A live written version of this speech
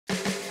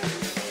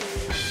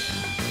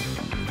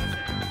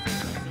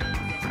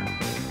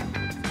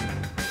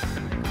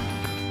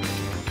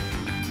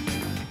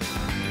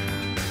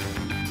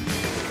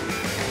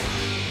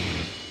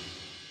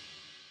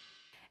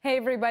Hey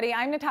everybody,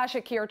 I'm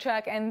Natasha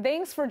Kirchuk, and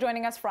thanks for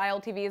joining us for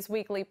ILTV's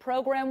weekly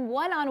program,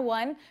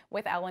 One-on-One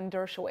with Alan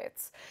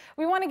Dershowitz.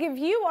 We want to give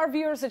you, our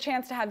viewers, a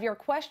chance to have your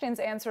questions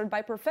answered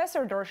by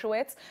Professor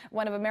Dershowitz,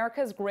 one of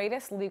America's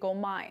greatest legal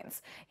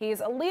minds. He's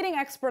a leading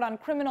expert on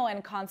criminal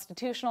and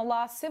constitutional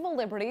law, civil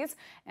liberties,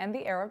 and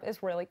the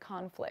Arab-Israeli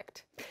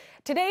conflict.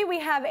 Today we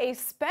have a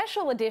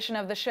special edition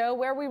of the show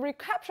where we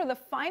recapture the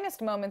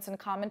finest moments in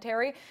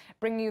commentary,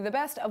 bringing you the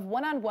best of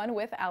One-on-One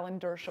with Alan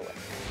Dershowitz.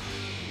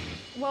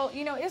 Well,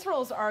 you know,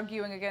 Israel's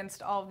arguing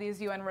against all of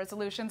these UN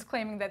resolutions,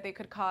 claiming that they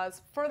could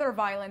cause further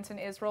violence in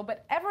Israel.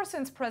 But ever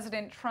since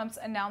President Trump's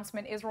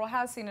announcement, Israel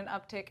has seen an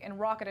uptick in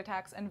rocket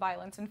attacks and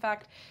violence. In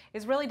fact,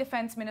 Israeli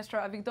Defense Minister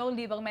Avigdor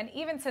Lieberman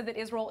even said that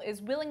Israel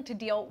is willing to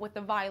deal with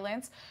the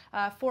violence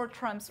for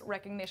Trump's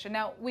recognition.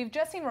 Now, we've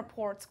just seen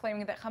reports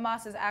claiming that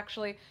Hamas is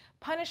actually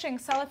punishing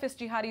Salafist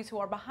jihadis who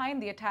are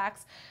behind the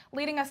attacks,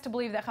 leading us to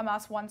believe that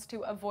Hamas wants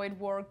to avoid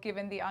war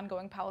given the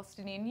ongoing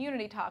Palestinian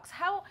unity talks.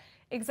 How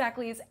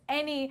exactly is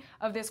any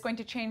of this going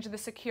to change the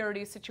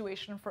security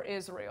situation for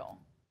Israel?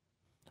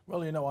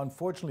 Well, you know,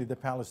 unfortunately, the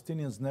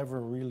Palestinians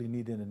never really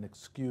needed an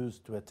excuse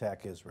to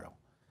attack Israel.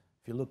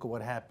 If you look at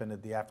what happened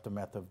at the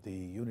aftermath of the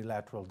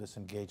unilateral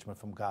disengagement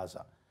from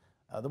Gaza,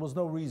 there was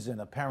no reason,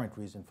 apparent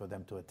reason for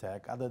them to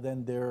attack other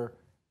than their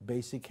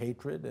basic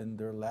hatred and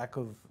their lack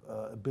of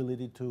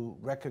ability to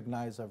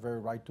recognize our very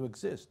right to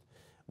exist.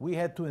 We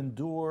had to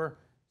endure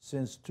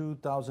since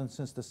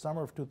the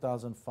summer of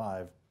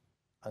 2005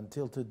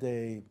 until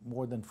today,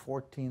 more than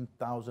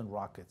 14,000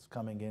 rockets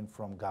coming in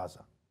from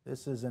Gaza.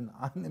 This is an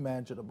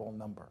unimaginable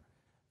number.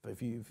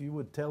 If you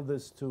would tell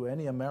this to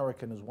any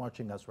American who's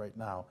watching us right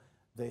now,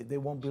 they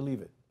won't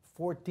believe it.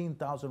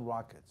 14,000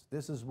 rockets.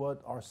 This is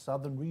what our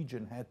southern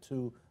region had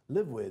to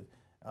live with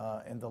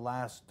in the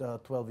last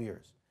 12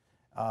 years.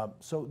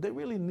 So they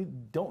really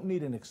don't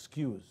need an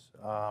excuse.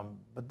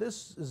 But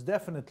this is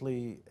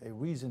definitely a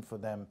reason for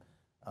them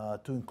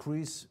to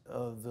increase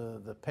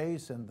the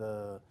pace and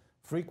the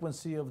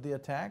frequency of the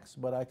attacks.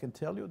 But I can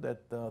tell you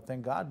that,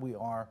 thank God, we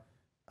are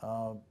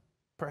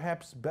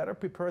perhaps better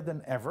prepared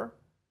than ever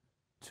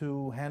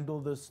to handle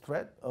this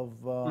threat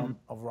of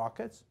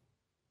rockets.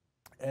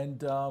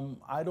 And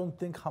I don't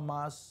think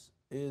Hamas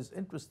is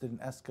interested in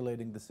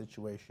escalating the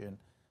situation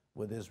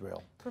with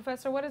Israel.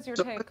 Professor, what is your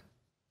take?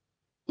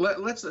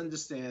 Let's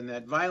understand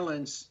that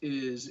violence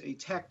is a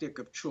tactic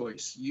of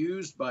choice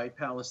used by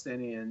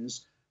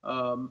Palestinians.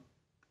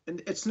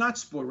 And it's not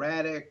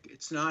sporadic.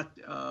 It's not.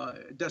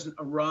 It doesn't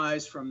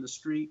arise from the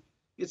street.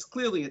 It's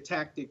clearly a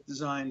tactic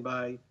designed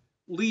by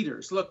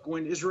leaders. Look,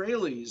 when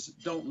Israelis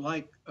don't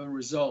like a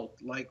result,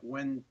 like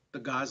when the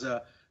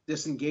Gaza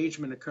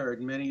disengagement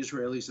occurred, many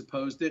Israelis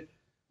opposed it.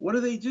 What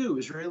do?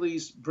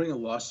 Israelis bring a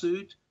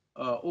lawsuit,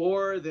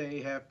 or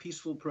they have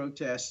peaceful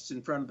protests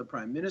in front of the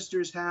prime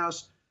minister's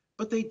house,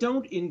 but they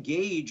don't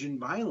engage in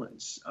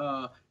violence.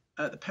 The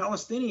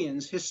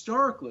Palestinians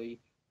historically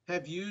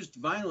have used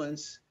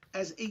violence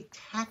as a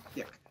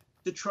tactic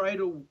to try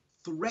to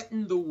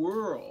threaten the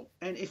world.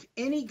 And if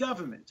any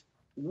government,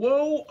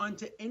 woe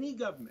unto any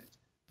government,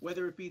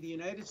 whether it be the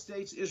United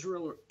States,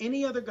 Israel, or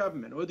any other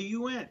government, or the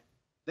UN,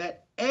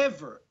 that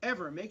ever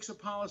makes a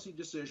policy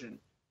decision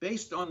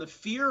based on the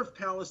fear of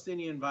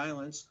Palestinian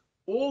violence,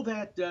 all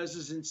that does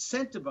is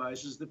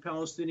incentivizes the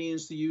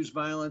Palestinians to use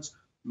violence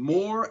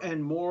more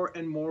and more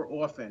and more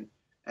often.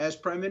 As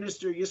Prime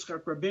Minister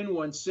Yitzhak Rabin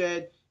once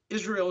said,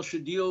 Israel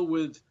should deal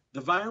with the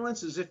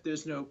violence as if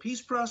there's no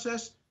peace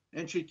process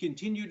and should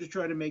continue to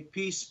try to make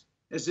peace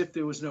as if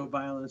there was no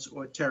violence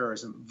or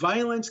terrorism.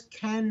 Violence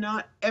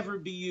cannot ever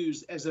be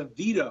used as a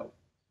veto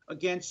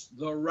against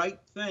the right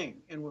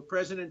thing. And what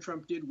President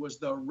Trump did was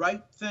the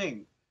right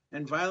thing.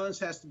 And violence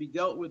has to be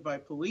dealt with by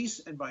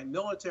police and by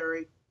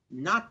military,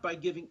 not by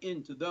giving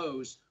in to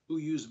those who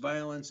use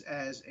violence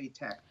as a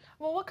tactic.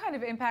 Well, what kind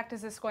of impact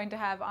is this going to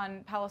have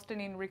on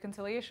Palestinian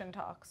reconciliation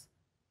talks?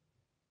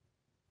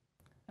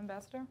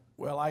 Ambassador?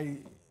 Well,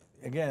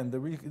 again, the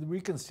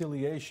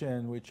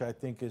reconciliation, which I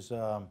think is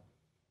not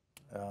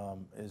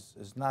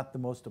the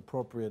most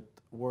appropriate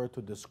word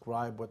to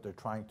describe what they're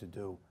trying to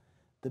do.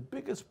 The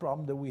biggest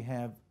problem that we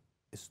have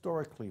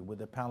historically with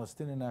the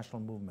Palestinian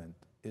national movement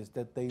is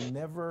that they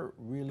never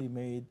really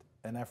made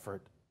an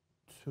effort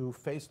to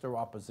face their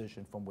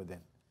opposition from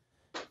within.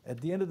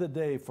 At the end of the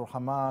day, for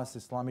Hamas,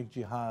 Islamic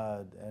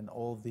Jihad, and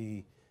all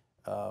the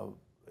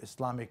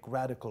Islamic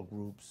radical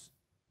groups,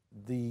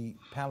 the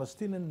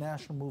Palestinian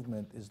national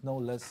movement is no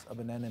less of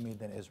an enemy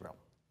than Israel.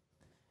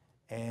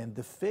 And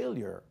the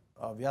failure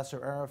of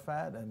Yasser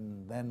Arafat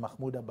and then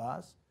Mahmoud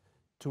Abbas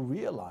to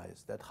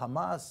realize that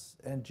Hamas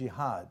and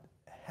Jihad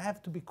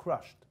have to be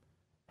crushed,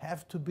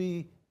 have to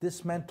be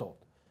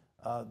dismantled,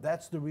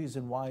 that's the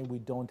reason why we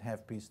don't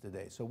have peace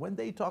today. So when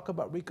they talk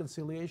about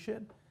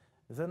reconciliation,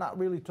 they're not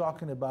really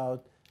talking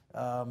about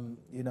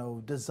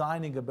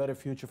designing a better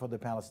future for the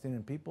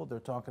Palestinian people. They're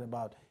talking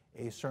about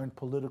a certain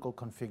political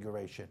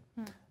configuration.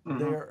 Mm-hmm.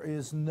 There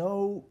is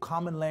no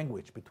common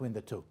language between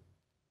the two.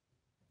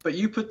 But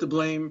you put the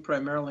blame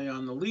primarily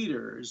on the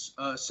leaders.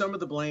 Some of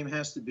the blame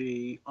has to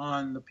be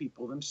on the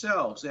people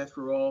themselves.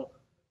 After all,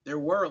 there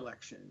were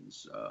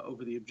elections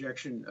over the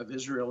objection of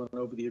Israel and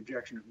over the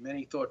objection of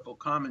many thoughtful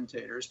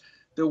commentators.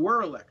 There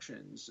were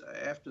elections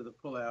after the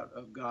pullout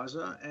of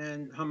Gaza,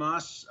 and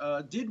Hamas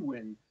did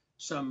win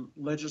some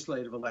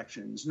legislative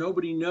elections.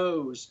 Nobody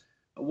knows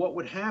what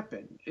would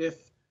happen if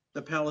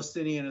the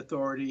Palestinian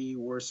Authority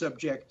were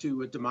subject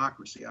to a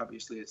democracy.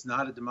 Obviously, it's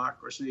not a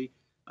democracy.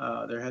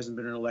 There hasn't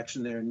been an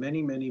election there in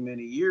many, many,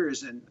 many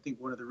years. And I think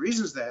one of the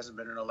reasons there hasn't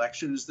been an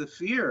election is the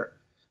fear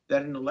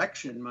that an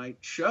election might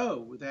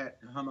show that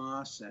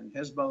Hamas and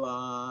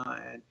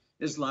Hezbollah and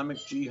Islamic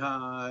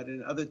Jihad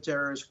and other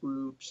terrorist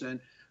groups and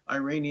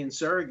Iranian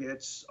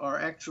surrogates are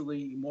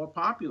actually more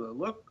popular.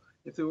 Look,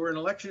 if there were an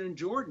election in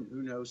Jordan,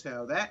 who knows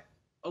how that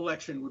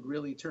election would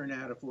really turn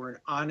out if it were an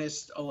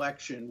honest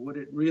election. Would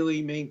it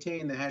really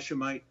maintain the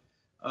Hashemite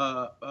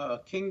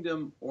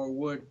kingdom, or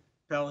would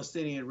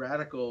Palestinian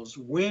radicals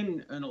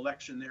win an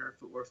election there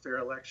if it were a fair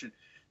election?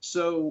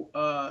 So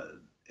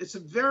it's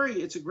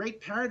a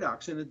great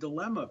paradox and a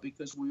dilemma,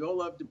 because we all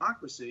love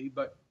democracy,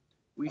 but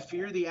we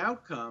fear the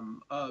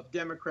outcome of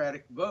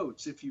democratic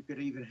votes, if you could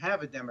even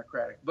have a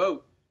democratic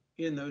vote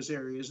in those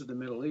areas of the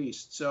Middle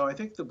East. So I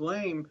think the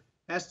blame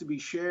has to be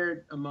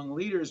shared among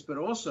leaders, but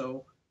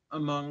also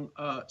among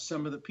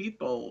some of the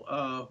people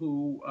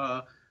who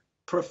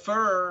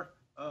prefer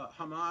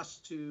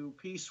Hamas to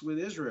peace with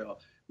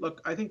Israel.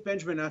 Look, I think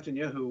Benjamin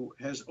Netanyahu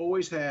has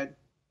always had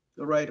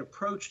the right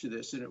approach to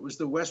this, and it was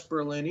the West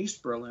Berlin,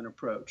 East Berlin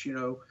approach. You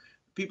know,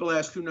 people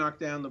ask who knocked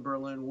down the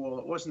Berlin Wall.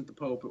 It wasn't the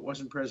Pope, it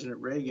wasn't President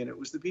Reagan, it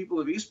was the people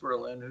of East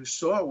Berlin who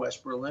saw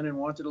West Berlin and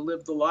wanted to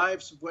live the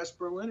lives of West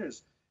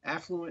Berliners,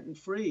 affluent and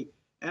free.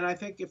 And I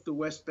think if the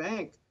West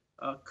Bank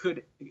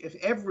if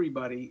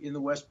everybody in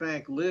the West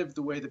Bank lived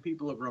the way the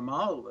people of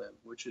Ramallah live,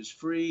 which is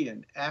free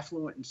and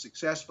affluent and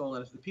successful,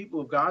 and if the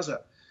people of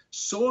Gaza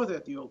saw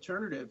that the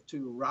alternative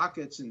to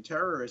rockets and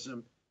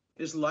terrorism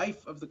is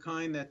life of the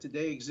kind that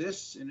today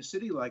exists in a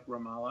city like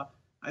Ramallah,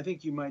 I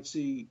think you might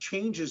see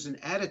changes in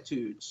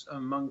attitudes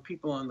among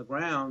people on the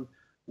ground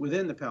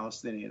within the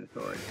Palestinian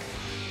Authority.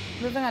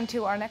 Moving on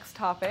to our next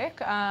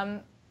topic.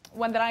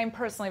 One that I am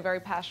personally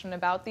very passionate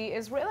about. The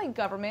Israeli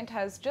government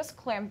has just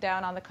clamped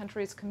down on the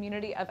country's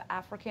community of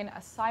African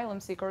asylum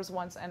seekers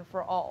once and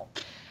for all.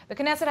 The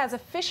Knesset has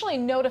officially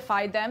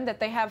notified them that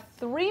they have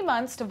 3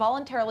 months to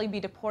voluntarily be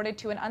deported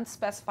to an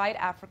unspecified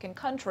African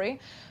country,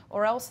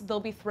 or else they'll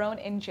be thrown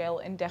in jail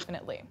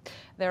indefinitely.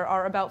 There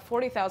are about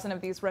 40,000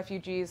 of these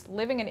refugees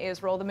living in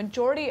Israel, the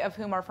majority of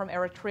whom are from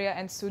Eritrea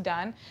and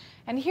Sudan.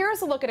 And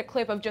here's a look at a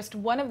clip of just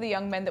one of the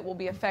young men that will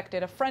be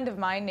affected, a friend of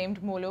mine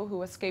named Mulu,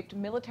 who escaped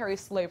military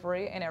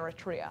slavery in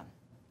Eritrea.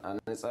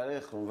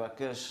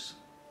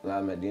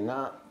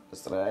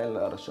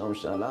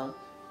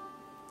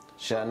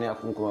 שאני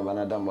אקום כמו בן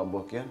אדם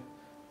בבוקר,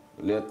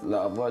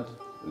 לעבוד,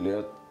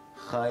 להיות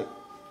חי,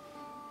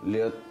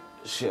 להיות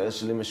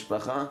שיש לי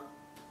משפחה,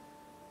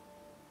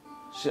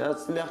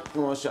 שאצליח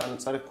כמו שאני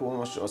צריך,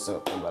 כמו שעושה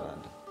אותו בן אדם.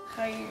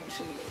 חיים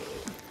שלי.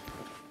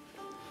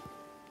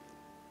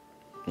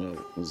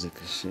 זה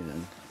קשה.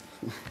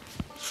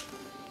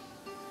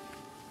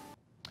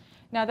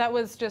 Now, that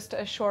was just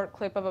a short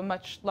clip of a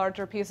much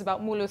larger piece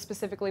about Mulu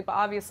specifically, but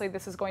obviously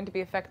this is going to be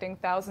affecting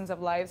thousands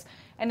of lives.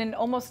 And in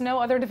almost no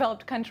other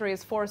developed country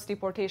is forced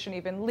deportation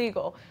even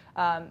legal.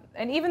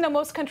 And even though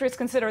most countries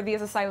consider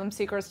these asylum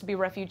seekers to be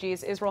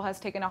refugees, Israel has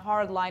taken a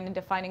hard line in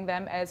defining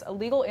them as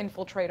illegal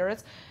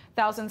infiltrators.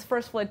 Thousands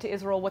first fled to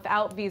Israel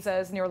without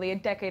visas nearly a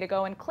decade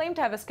ago and claimed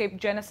to have escaped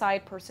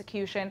genocide,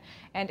 persecution,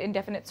 and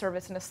indefinite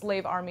service in a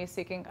slave army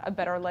seeking a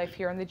better life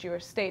here in the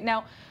Jewish state.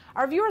 Now,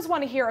 our viewers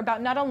want to hear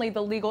about not only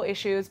the legal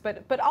issues,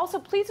 but also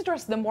please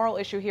address the moral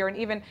issue here and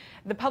even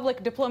the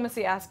public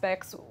diplomacy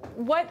aspects.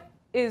 What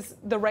is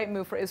the right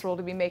move for Israel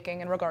to be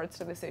making in regards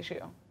to this issue?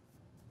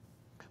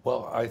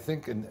 Well, I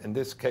think in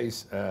this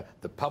case,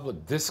 the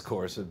public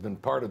discourse has been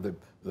part of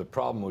the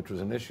problem, which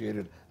was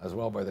initiated as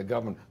well by the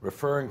government,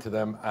 referring to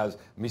them as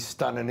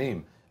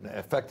mistananim,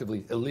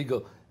 effectively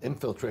illegal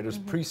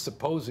infiltrators,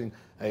 presupposing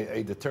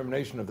a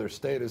determination of their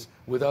status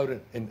without,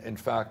 in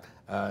fact,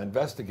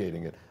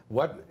 investigating it.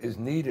 What is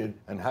needed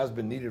and has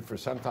been needed for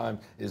some time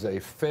is a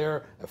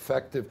fair,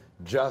 effective,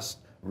 just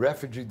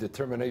refugee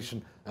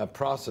determination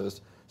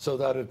process so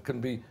that it can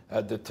be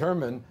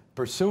determined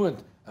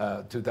pursuant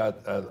to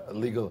that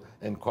legal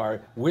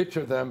inquiry, which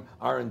of them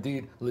are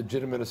indeed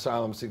legitimate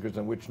asylum seekers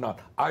and which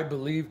not. I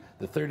believe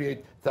the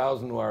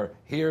 38,000 who are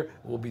here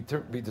will be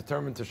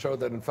determined to show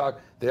that, in fact,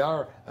 they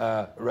are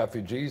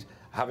refugees,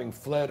 having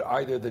fled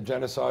either the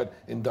genocide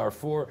in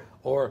Darfur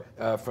or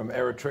from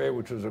Eritrea,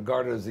 which was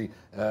regarded as the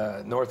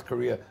North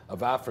Korea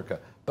of Africa.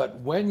 But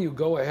when you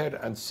go ahead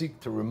and seek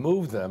to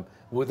remove them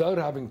without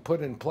having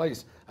put in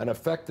place an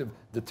effective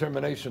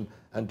determination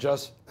and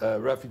just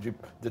refugee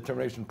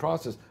determination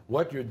process,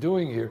 what you're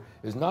doing here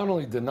is not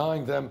only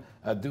denying them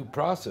a due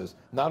process,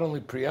 not only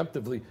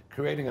preemptively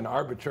creating an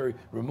arbitrary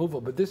removal,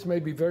 but this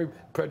may be very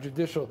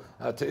prejudicial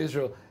to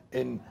Israel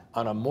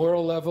on a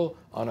moral level,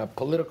 on a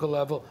political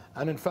level,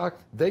 and in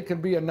fact, they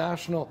can be a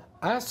national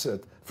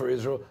asset for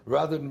Israel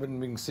rather than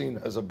being seen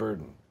as a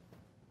burden.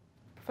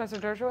 Professor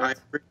Dershowitz?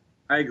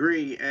 I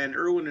agree. And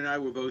Erwin and I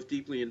were both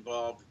deeply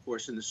involved, of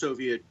course, in the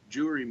Soviet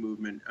Jewry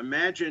movement.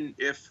 Imagine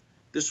if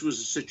this was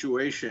a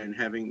situation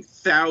having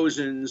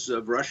thousands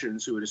of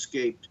Russians who had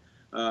escaped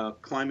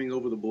climbing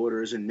over the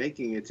borders and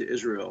making it to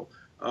Israel.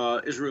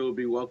 Israel would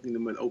be welcoming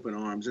them with open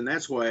arms. And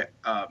that's why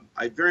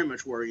I very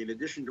much worry, in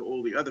addition to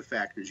all the other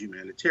factors,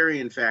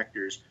 humanitarian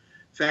factors,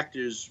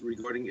 factors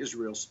regarding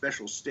Israel's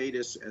special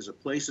status as a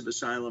place of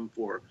asylum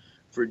for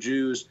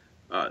Jews,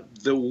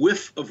 the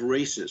whiff of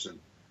racism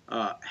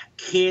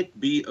can't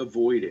be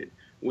avoided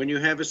when you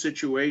have a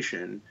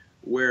situation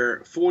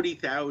where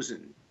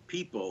 40,000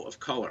 people of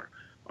color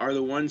are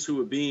the ones who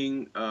are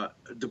being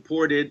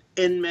deported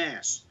en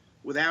masse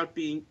without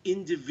being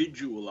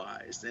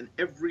individualized and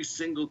every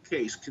single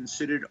case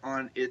considered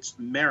on its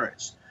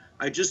merits.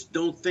 I just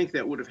don't think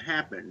that would have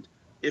happened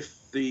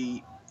if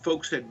the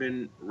folks had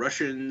been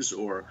Russians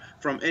or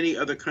from any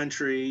other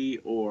country,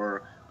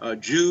 or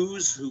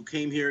Jews who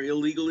came here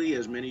illegally,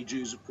 as many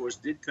Jews, of course,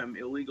 did come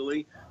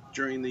illegally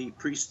during the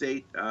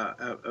pre-state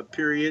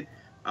period.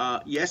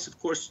 Yes, of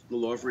course, the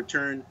law of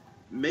return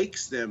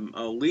makes them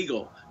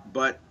legal,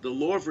 but the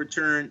law of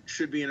return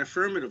should be an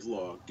affirmative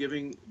law,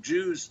 giving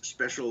Jews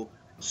special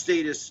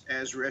status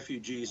as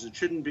refugees. It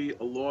shouldn't be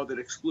a law that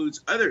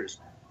excludes others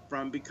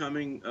from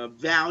becoming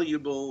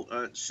valuable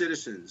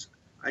citizens.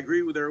 I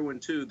agree with Erwin,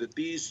 too, that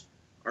these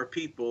are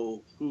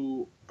people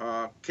who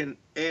can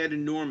add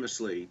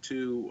enormously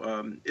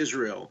to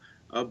Israel,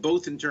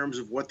 both in terms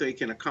of what they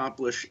can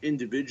accomplish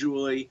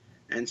individually,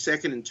 and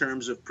second, in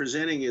terms of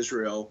presenting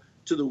Israel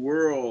to the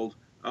world,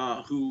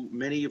 who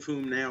many of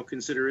whom now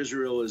consider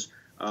Israel as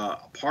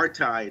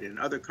apartheid and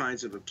other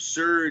kinds of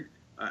absurd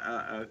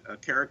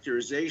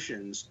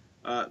characterizations.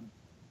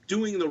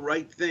 Doing the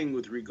right thing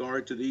with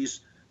regard to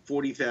these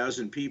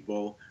 40,000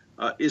 people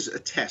is a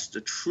test,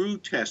 a true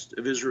test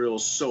of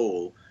Israel's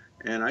soul.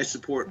 And I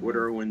support what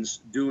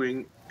Erwin's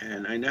doing.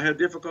 And I know how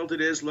difficult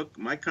it is. Look,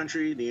 my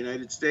country, the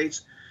United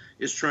States,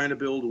 is trying to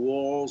build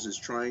walls, is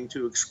trying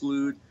to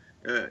exclude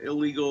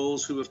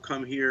illegals who have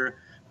come here.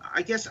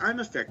 I guess I'm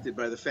affected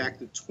by the fact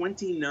that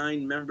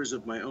 29 members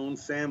of my own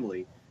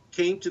family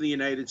came to the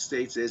United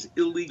States as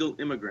illegal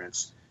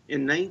immigrants.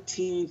 In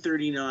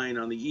 1939,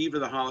 on the eve of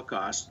the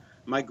Holocaust,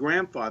 my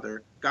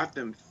grandfather got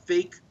them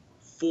fake,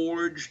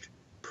 forged,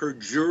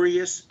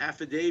 perjurious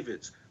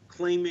affidavits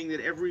claiming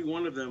that every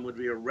one of them would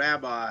be a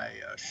rabbi,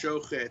 a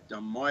shochet,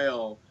 a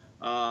moel.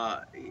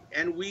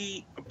 And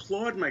we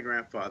applaud my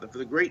grandfather for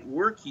the great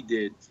work he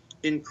did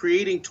in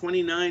creating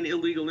 29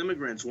 illegal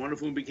immigrants, one of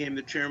whom became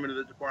the chairman of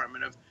the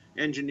Department of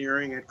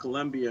Engineering at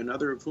Columbia,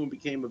 another of whom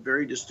became a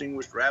very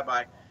distinguished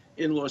rabbi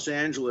in Los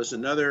Angeles,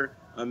 another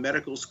a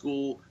medical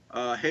school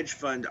hedge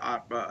fund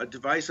a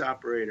device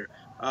operator.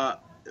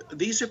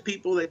 These are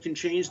people that can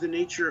change the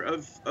nature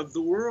of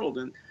the world.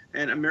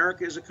 And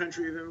America is a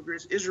country of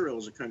immigrants. Israel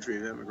is a country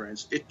of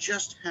immigrants. It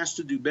just has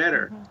to do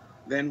better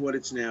than what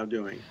it's now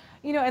doing.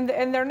 You know, and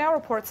there are now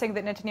reports saying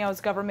that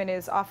Netanyahu's government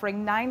is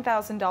offering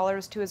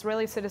 $9,000 to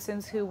Israeli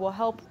citizens who will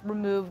help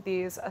remove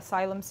these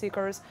asylum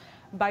seekers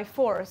by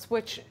force,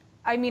 which,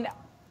 I mean,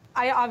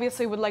 I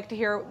obviously would like to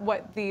hear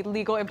what the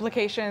legal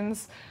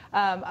implications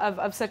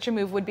of such a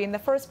move would be in the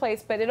first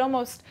place, but it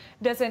almost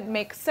doesn't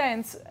make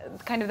sense,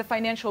 kind of the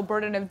financial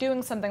burden of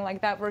doing something like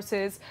that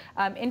versus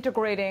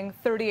integrating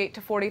 38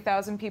 to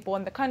 40,000 people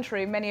in the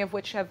country, many of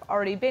which have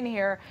already been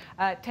here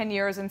 10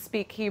 years and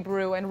speak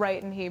Hebrew and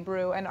write in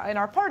Hebrew and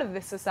are part of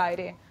this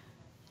society.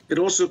 It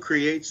also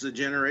creates a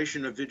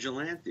generation of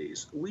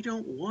vigilantes. We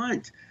don't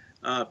want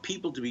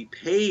people to be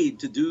paid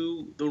to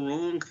do the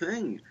wrong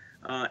thing.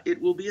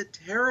 It will be a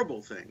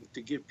terrible thing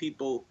to give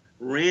people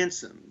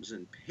ransoms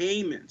and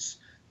payments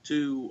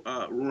to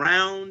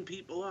round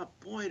people up.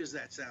 Boy, does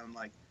that sound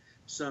like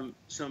some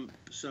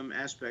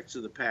aspects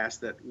of the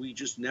past that we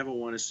just never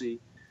want to see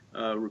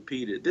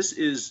repeated. This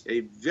is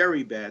a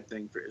very bad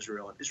thing for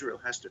Israel, and Israel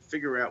has to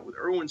figure out, with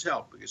Erwin's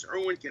help, because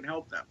Erwin can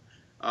help them.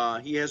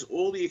 He has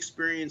all the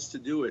experience to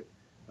do it.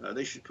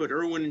 They should put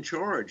Erwin in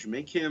charge,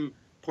 make him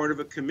part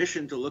of a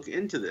commission to look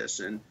into this,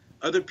 and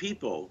other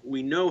people.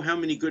 We know how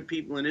many good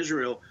people in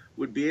Israel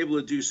would be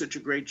able to do such a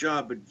great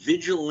job, but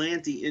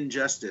vigilante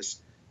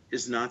injustice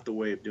is not the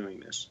way of doing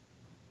this.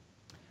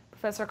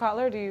 Professor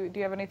Kotler, do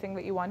you have anything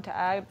that you want to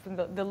add from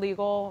the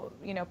legal,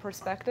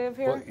 perspective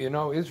here?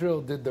 Well,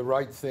 Israel did the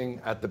right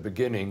thing at the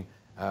beginning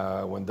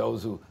when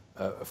those who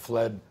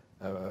fled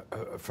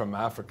from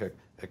Africa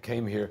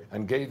came here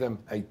and gave them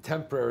a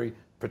temporary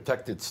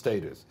protected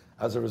status.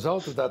 As a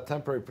result of that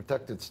temporary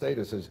protected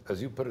status,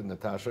 as you put it,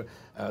 Natasha,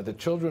 the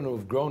children who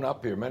have grown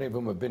up here, many of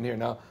whom have been here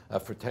now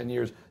for 10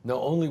 years,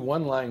 know only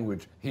one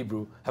language,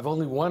 Hebrew, have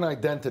only one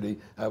identity,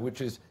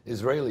 which is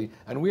Israeli,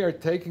 and we are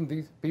taking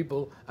these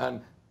people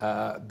and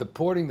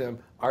deporting them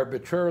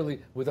arbitrarily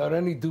without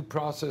any due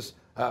process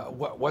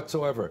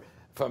whatsoever.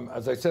 from,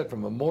 as I said,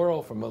 from a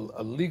moral, from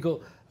a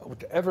legal,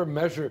 whatever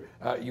measure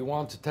you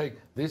want to take,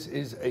 this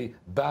is a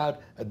bad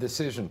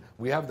decision.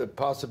 We have the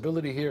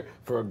possibility here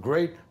for a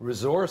great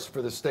resource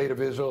for the State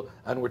of Israel,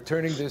 and we're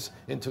turning this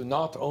into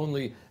not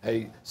only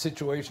a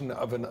situation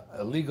of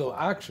illegal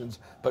actions,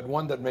 but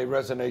one that may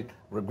resonate,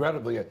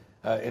 regrettably,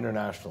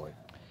 internationally.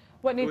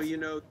 What needs, well, you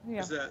know,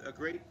 there's a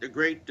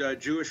great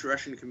Jewish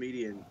Russian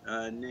comedian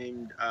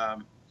named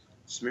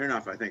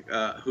Smirnov, I think,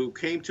 who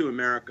came to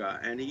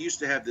America, and he used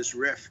to have this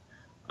riff.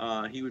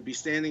 He would be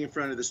standing in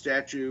front of the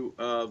Statue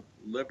of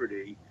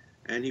Liberty,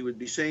 and he would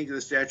be saying to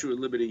the Statue of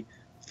Liberty,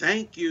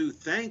 thank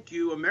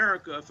you,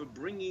 America, for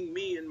bringing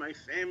me and my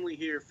family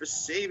here, for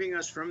saving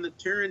us from the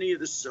tyranny of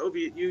the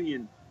Soviet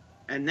Union.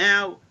 And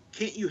now,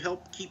 can't you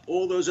help keep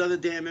all those other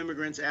damn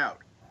immigrants out?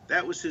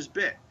 That was his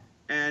bit.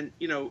 And,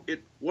 you know,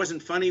 it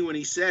wasn't funny when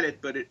he said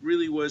it, but it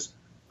really was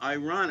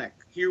ironic.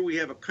 Here we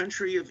have a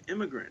country of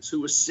immigrants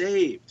who were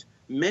saved,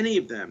 many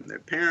of them, their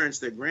parents,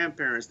 their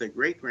grandparents, their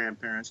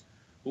great-grandparents,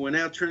 who are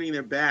now turning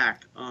their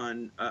back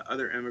on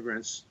other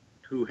immigrants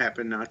who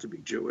happen not to be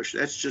Jewish.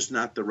 That's just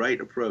not the right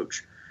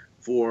approach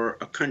for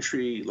a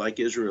country like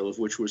Israel, of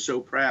which we're so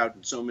proud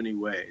in so many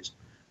ways,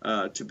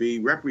 to be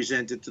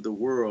represented to the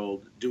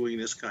world doing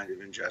this kind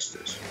of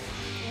injustice.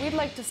 We'd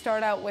like to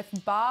start out with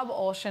Bob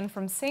Olshan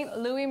from St.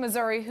 Louis,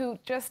 Missouri, who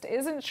just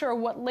isn't sure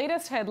what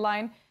latest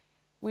headline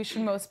we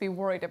should most be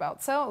worried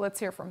about. So let's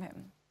hear from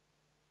him.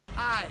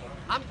 Hi,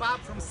 I'm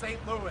Bob from St.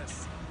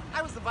 Louis.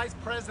 I was the vice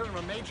president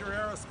of a major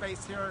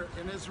aerospace here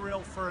in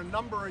Israel for a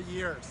number of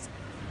years.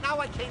 Now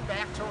I came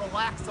back to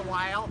relax a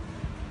while,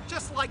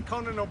 just like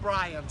Conan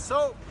O'Brien.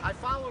 So I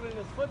followed in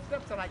his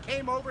footsteps and I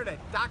came over to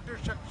Dr.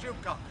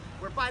 Shakshuka,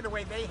 where, by the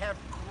way, they have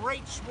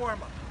great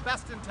shawarma,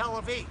 best in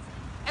Tel Aviv.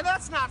 And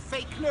that's not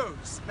fake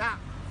news. Now,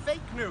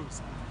 fake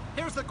news.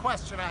 Here's the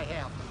question I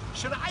have.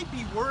 Should I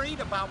be worried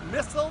about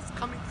missiles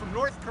coming from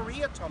North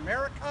Korea to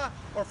America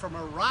or from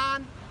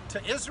Iran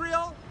to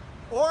Israel?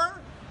 Or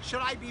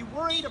should I be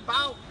worried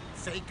about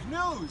fake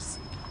news,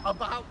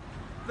 about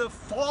the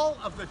fall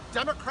of the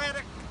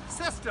democratic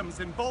systems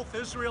in both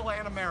Israel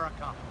and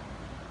America?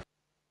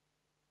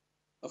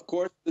 Of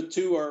course, the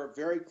two are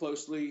very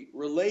closely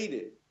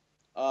related.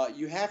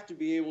 You have to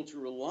be able to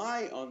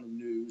rely on the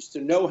news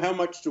to know how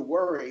much to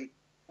worry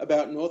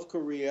about North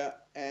Korea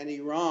and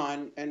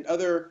Iran and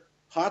other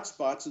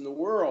hotspots in the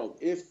world.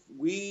 If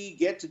we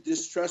get to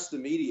distrust the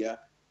media,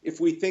 if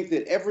we think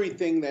that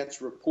everything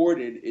that's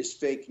reported is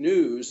fake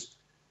news,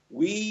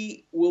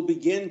 we will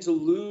begin to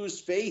lose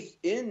faith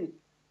in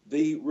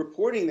the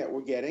reporting that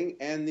we're getting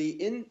and the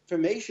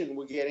information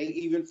we're getting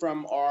even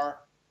from our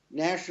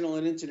national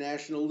and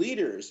international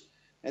leaders.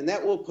 And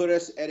that will put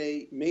us at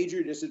a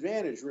major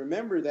disadvantage.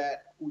 Remember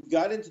that we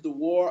got into the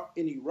war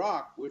in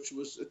Iraq, which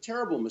was a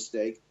terrible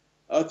mistake,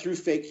 through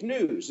fake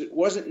news. It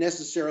wasn't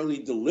necessarily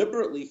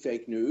deliberately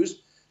fake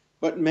news,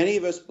 but many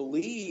of us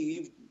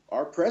believed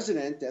our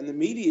president and the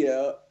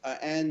media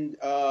and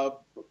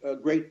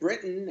Great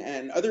Britain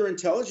and other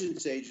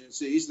intelligence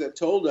agencies that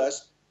told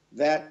us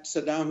that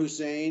Saddam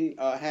Hussein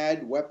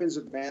had weapons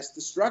of mass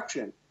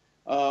destruction.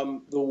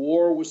 The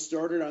war was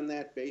started on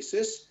that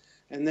basis,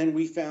 and then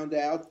we found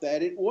out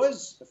that it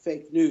was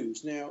fake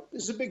news. Now,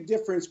 there's a big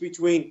difference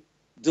between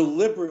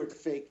deliberate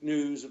fake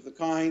news of the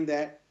kind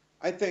that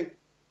I think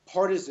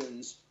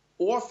partisans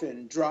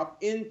often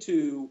drop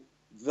into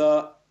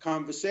the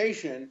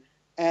conversation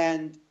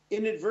and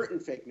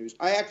inadvertent fake news.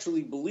 I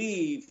actually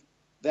believe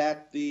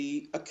that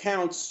the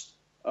accounts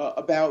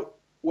about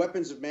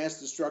weapons of mass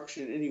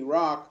destruction in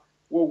Iraq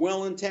were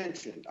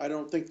well-intentioned. I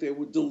don't think they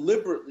were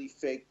deliberately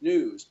fake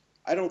news.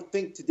 I don't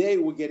think today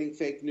we're getting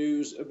fake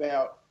news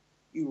about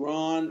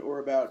Iran or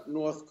about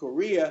North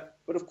Korea,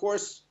 but of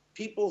course,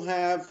 people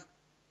have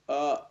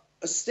a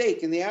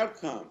stake in the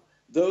outcome.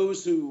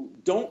 Those who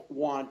don't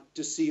want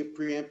to see a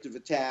preemptive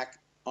attack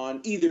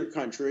on either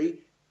country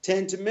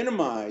tend to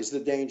minimize the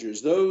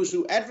dangers. Those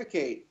who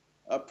advocate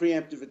a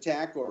preemptive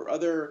attack or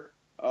other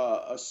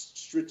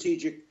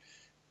strategic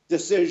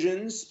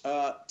decisions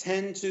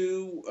tend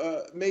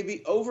to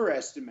maybe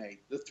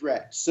overestimate the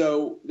threat.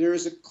 So there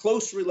is a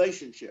close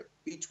relationship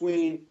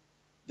between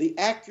the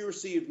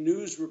accuracy of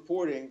news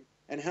reporting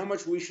and how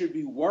much we should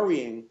be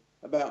worrying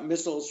about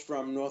missiles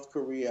from North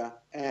Korea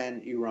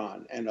and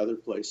Iran and other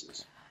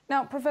places.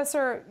 Now,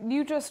 Professor,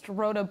 you just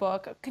wrote a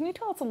book. Can you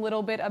tell us a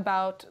little bit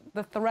about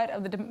the threat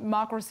of the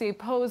democracy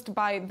posed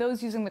by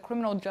those using the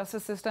criminal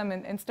justice system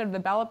instead of the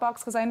ballot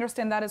box? Because I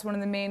understand that is one of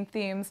the main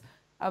themes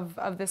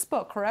of this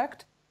book,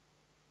 correct?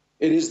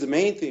 It is the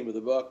main theme of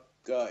the book.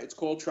 It's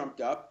called Trumped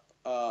Up,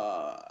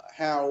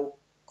 how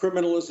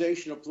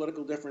criminalization of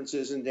political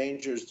differences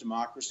endangers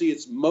democracy.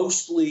 It's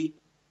mostly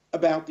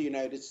about the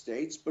United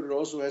States, but it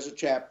also has a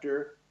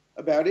chapter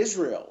about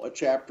Israel, a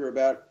chapter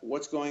about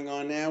what's going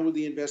on now with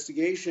the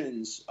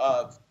investigations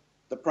of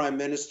the prime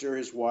minister,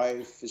 his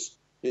wife,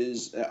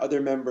 his other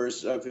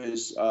members of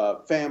his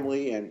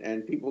family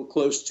and people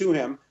close to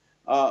him.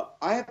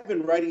 I have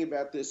been writing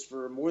about this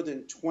for more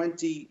than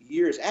 20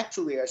 years.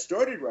 Actually, I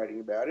started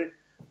writing about it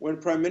when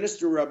Prime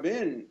Minister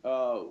Rabin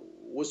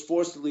was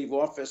forced to leave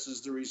office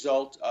as the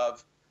result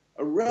of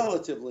a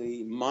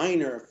relatively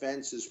minor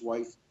offense, his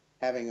wife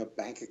having a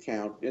bank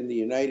account in the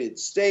United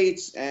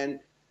States. And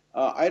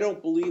I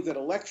don't believe that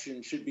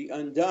elections should be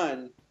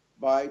undone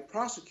by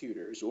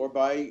prosecutors or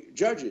by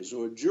judges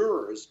or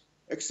jurors,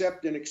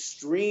 except in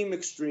extreme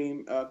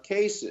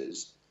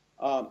cases.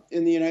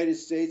 In the United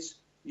States,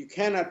 you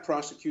cannot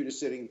prosecute a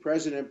sitting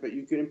president, but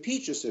you can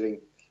impeach a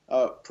sitting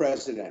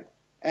president.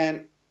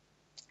 And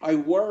I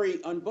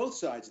worry on both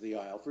sides of the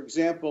aisle. For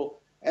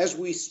example, as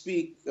we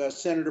speak,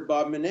 Senator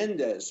Bob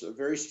Menendez, a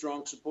very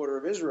strong supporter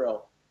of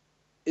Israel,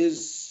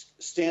 is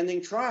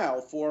standing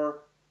trial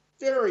for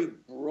very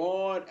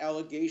broad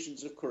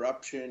allegations of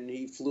corruption.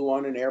 He flew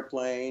on an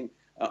airplane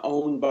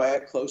owned by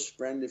a close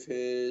friend of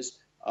his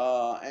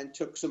and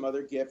took some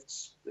other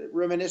gifts,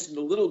 reminiscent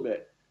a little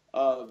bit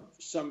of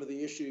some of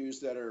the issues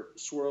that are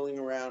swirling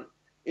around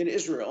in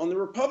Israel. And the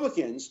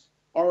Republicans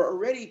are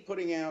already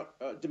putting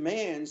out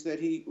demands that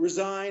he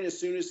resign as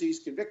soon as he's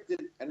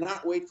convicted and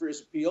not wait for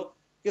his appeal,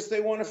 because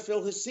they want to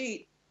fill his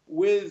seat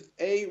with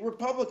a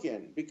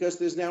Republican, because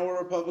there's now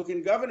a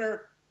Republican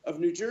governor of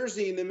New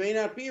Jersey, and there may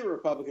not be a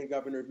Republican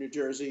governor of New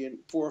Jersey in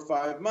 4 or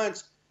 5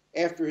 months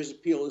after his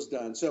appeal is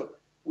done. So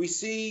we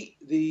see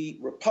the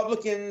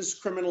Republicans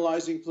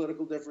criminalizing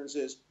political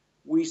differences.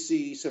 We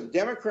see some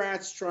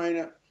Democrats trying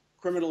to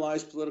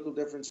criminalize political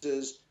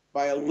differences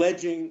by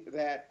alleging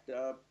that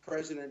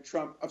President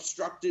Trump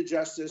obstructed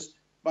justice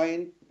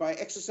by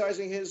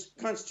exercising his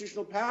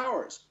constitutional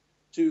powers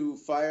to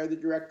fire the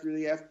director of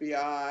the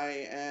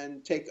FBI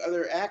and take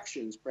other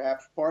actions,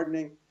 perhaps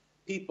pardoning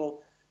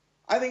people.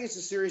 I think it's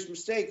a serious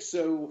mistake.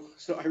 So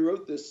I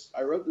wrote this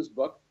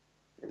book.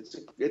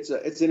 It's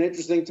an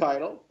interesting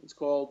title. It's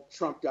called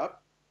Trumped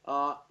Up.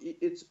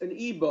 It's an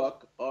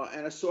ebook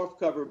and a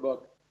softcover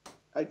book.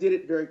 I did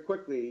it very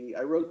quickly.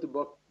 I wrote the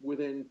book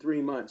within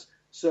 3 months.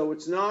 So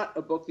it's not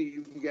a book that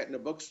you can get in a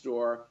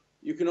bookstore.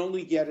 You can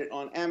only get it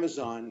on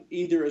Amazon,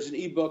 either as an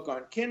ebook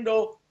on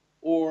Kindle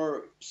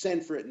or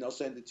send for it, and they'll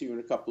send it to you in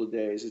a couple of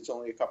days. It's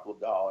only a couple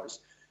of dollars.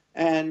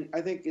 And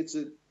I think it's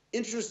an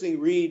interesting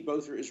read,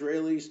 both for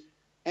Israelis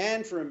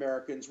and for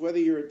Americans. Whether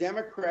you're a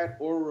Democrat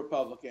or a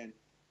Republican,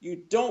 you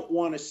don't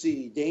want to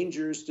see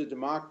dangers to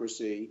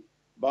democracy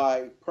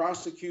by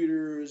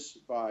prosecutors,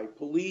 by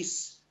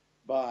police,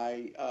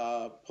 by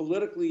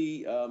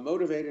politically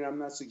motivated. I'm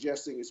not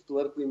suggesting it's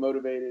politically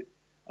motivated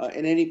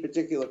in any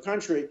particular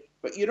country,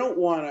 but you don't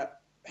want to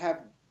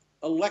have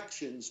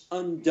elections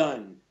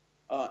undone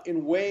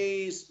in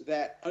ways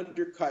that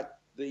undercut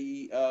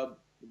the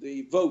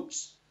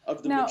votes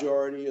of the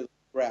majority of the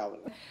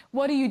plurality.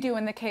 What do you do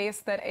in the case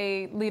that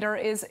a leader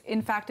is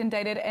in fact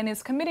indicted and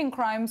is committing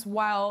crimes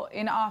while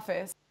in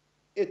office?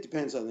 It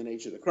depends on the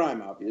nature of the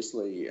crime,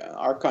 obviously.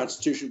 Our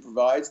Constitution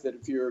provides that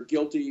if you're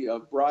guilty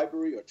of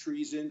bribery or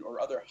treason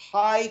or other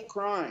high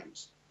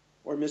crimes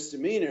or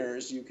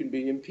misdemeanors, you can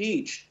be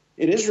impeached.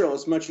 In Israel,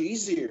 it's much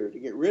easier to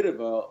get rid of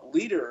a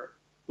leader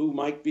who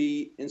might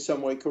be in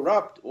some way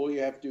corrupt. All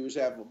you have to do is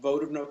have a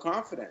vote of no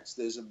confidence.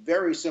 There's a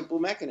very simple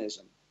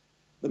mechanism.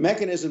 The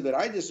mechanism that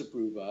I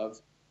disapprove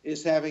of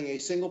is having a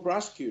single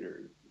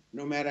prosecutor,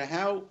 no matter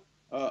how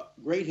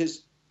great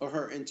his or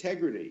her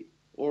integrity,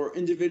 or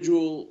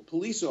individual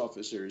police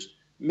officers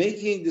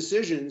making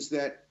decisions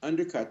that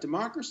undercut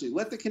democracy.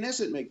 Let the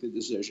Knesset make the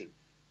decision.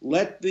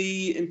 Let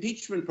the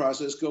impeachment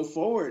process go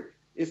forward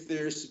if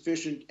there's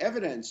sufficient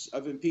evidence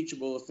of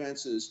impeachable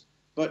offenses,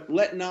 but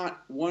let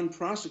not one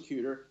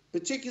prosecutor,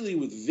 particularly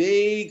with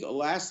vague,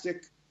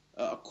 elastic,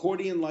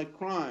 accordion-like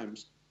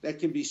crimes that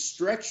can be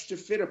stretched to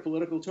fit a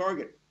political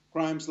target,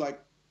 crimes like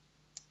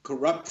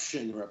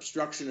corruption or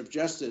obstruction of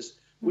justice,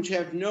 which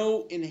have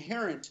no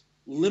inherent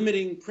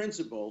limiting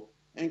principle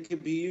and can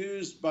be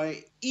used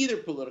by either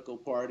political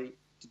party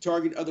to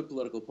target other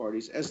political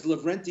parties. As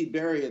Lavrenti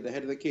Beria, the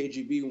head of the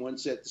KGB,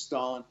 once said to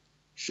Stalin,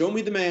 "Show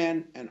me the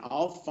man and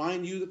I'll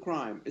find you the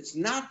crime." It's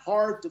not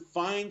hard to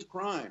find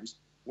crimes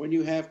when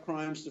you have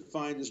crimes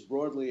defined as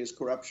broadly as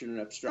corruption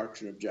and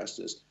obstruction of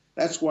justice.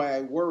 That's why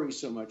I worry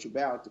so much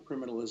about the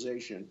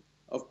criminalization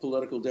of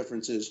political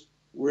differences,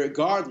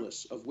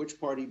 regardless of which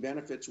party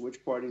benefits,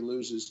 which party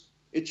loses.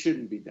 It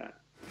shouldn't be done.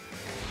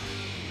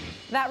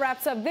 That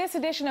wraps up this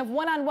edition of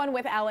One-on-One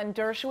with Alan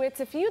Dershowitz.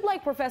 If you'd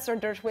like Professor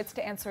Dershowitz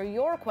to answer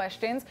your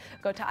questions,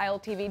 go to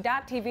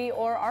ILTV.tv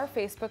or our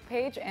Facebook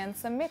page and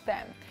submit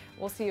them.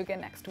 We'll see you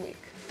again next week.